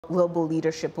Global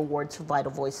Leadership Awards for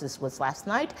Vital Voices was last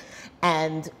night,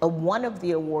 and one of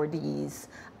the awardees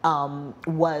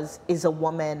is a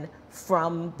woman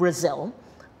from Brazil,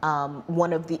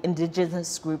 one of the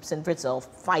indigenous groups in Brazil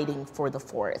fighting for the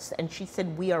forest. And she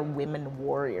said, "We are women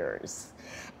warriors."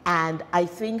 And I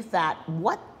think that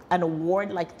what an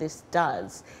award like this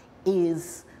does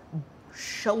is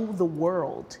show the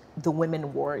world the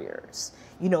women warriors.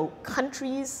 You know,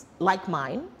 countries like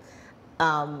mine,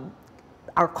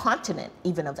 our continent,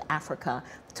 even of Africa,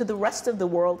 to the rest of the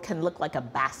world can look like a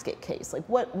basket case. Like,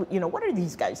 what are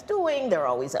these guys doing? They're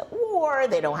always at war.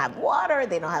 They don't have water.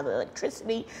 They don't have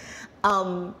electricity.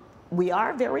 We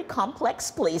are very complex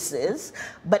places,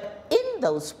 but in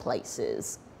those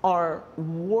places are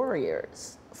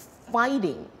warriors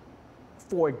fighting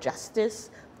for justice,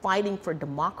 fighting for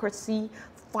democracy,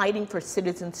 fighting for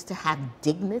citizens to have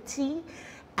dignity.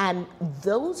 And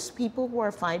those people who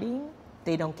are fighting,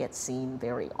 they don't get seen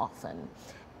very often.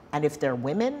 And if they're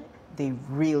women, they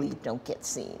really don't get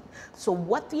seen. So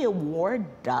what the award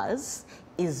does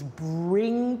is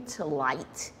bring to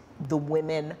light the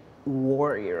women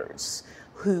warriors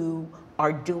who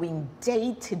are doing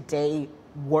day-to-day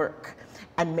work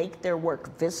and make their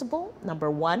work visible,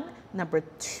 number one. Number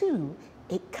two,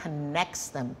 it connects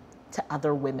them to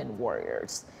other women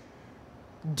warriors.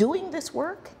 Doing this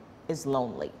work is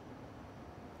lonely.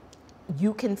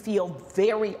 You can feel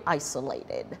very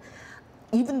isolated.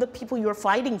 Even the people you're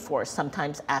fighting for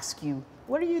sometimes ask you,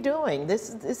 "What are you doing? This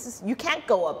is you can't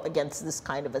go up against this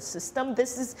kind of a system.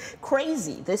 This is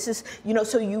crazy. This is,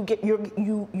 so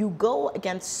you go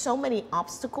against so many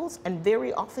obstacles, and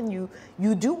very often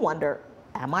you do wonder,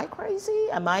 am I crazy?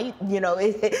 Am I,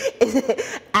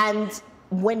 and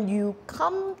when you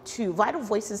come to, Vital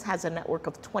Voices has a network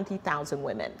of 20,000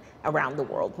 women around the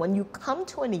world. When you come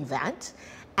to an event,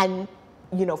 and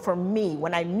for me,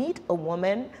 when I meet a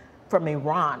woman from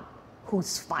Iran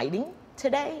who's fighting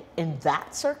today in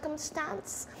that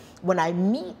circumstance, when I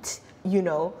meet,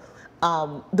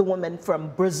 the woman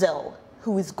from Brazil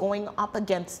who is going up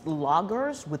against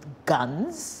loggers with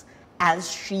guns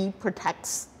as she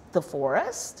protects the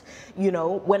forest,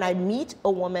 when I meet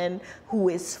a woman who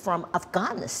is from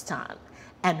Afghanistan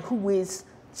and who is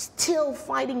still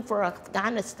fighting for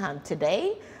Afghanistan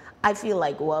today, I feel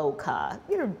like, whoa, Kah,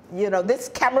 this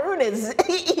Cameroon is,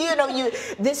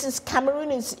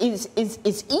 Cameroon is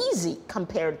easy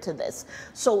compared to this.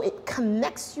 So it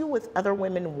connects you with other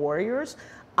women warriors.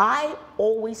 I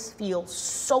always feel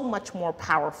so much more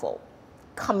powerful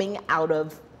coming out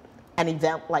of an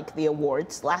event like the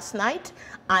awards last night.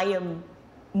 I am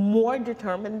more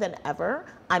determined than ever.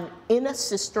 I'm in a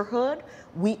sisterhood.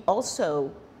 We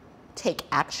also take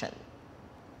action.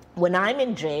 When I'm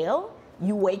in jail,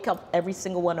 you wake up every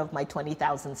single one of my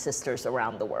 20,000 sisters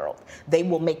around the world. They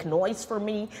will make noise for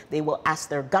me. They will ask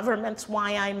their governments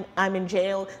why I'm in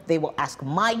jail. They will ask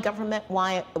my government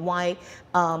why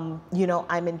I'm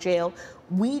in jail.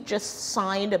 We just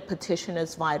signed a petition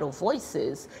as Vital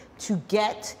Voices to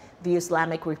get the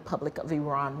Islamic Republic of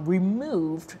Iran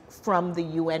removed from the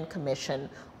UN Commission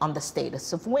on the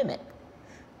Status of Women,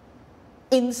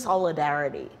 in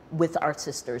solidarity with our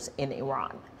sisters in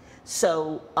Iran.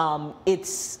 So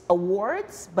it's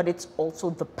awards, but it's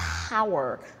also the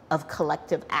power of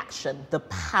collective action, the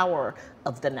power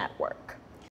of the network.